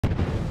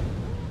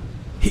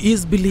He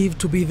is believed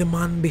to be the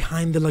man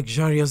behind the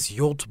luxurious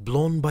yacht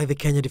blown by the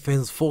Kenya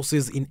Defence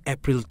Forces in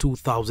April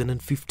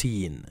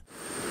 2015.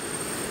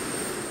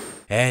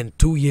 And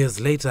 2 years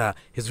later,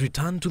 his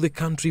return to the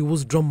country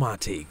was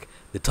dramatic.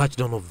 The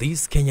touchdown of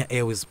this Kenya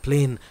Airways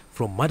plane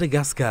from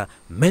Madagascar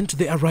meant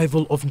the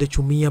arrival of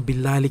Ndechumia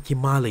Bilali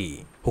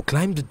Kimali, who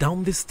climbed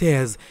down the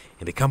stairs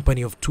in the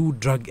company of 2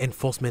 drug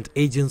enforcement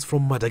agents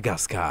from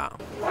Madagascar.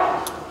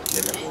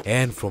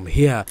 And from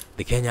here,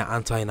 the Kenya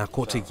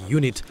Anti-Narcotic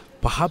Unit,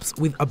 perhaps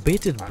with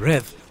abated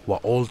breath, were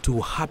all too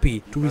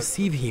happy to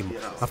receive him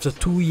after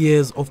 2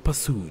 years of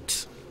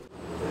pursuit.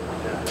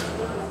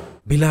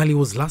 Bilali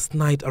was last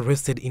night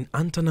arrested in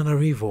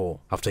Antananarivo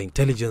after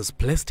intelligence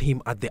placed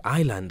him at the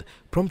island,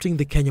 prompting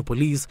the Kenya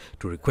police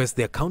to request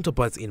their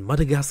counterparts in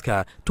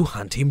Madagascar to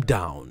hunt him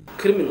down.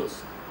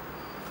 Criminals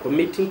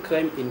committing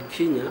crime in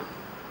Kenya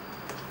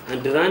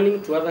and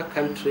running to other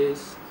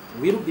countries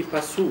will be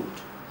pursued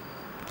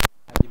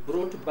and be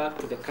brought back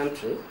to the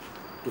country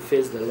to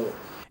face the law.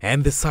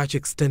 And the search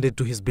extended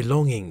to his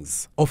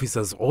belongings,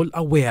 officers all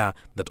aware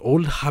that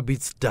old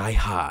habits die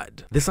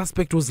hard. The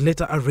suspect was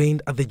later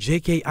arraigned at the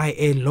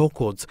JKIA Law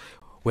Courts,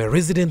 where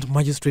resident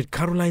magistrate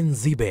Caroline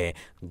Zibe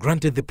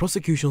granted the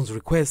prosecution's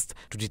request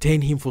to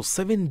detain him for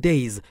 7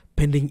 days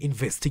pending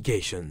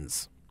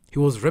investigations. He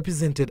was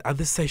represented at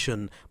the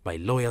session by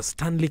lawyer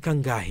Stanley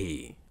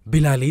Kangahi.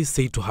 Bilali is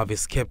said to have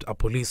escaped a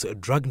police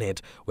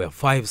dragnet where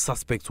 5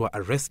 suspects were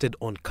arrested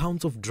on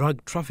counts of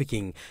drug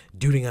trafficking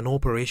during an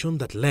operation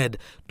that led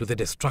to the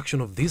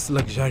destruction of this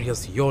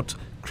luxurious yacht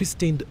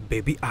christened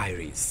Baby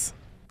Iris.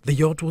 The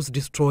yacht was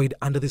destroyed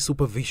under the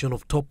supervision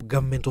of top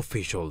government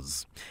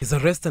officials. His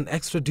arrest and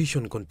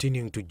extradition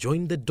continuing to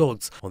join the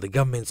dots on the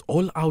government's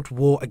all-out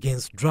war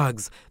against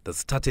drugs that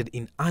started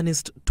in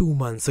earnest 2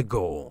 months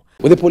ago.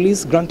 With the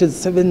police granted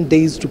 7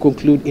 days to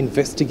conclude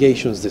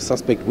investigations, the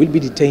suspect will be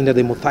detained at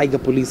the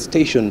Muthaiga police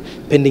station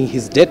pending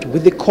his death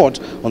with the court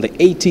on the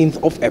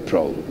 18th of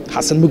April.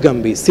 Hassan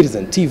Mugambi,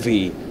 Citizen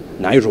TV,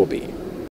 Nairobi.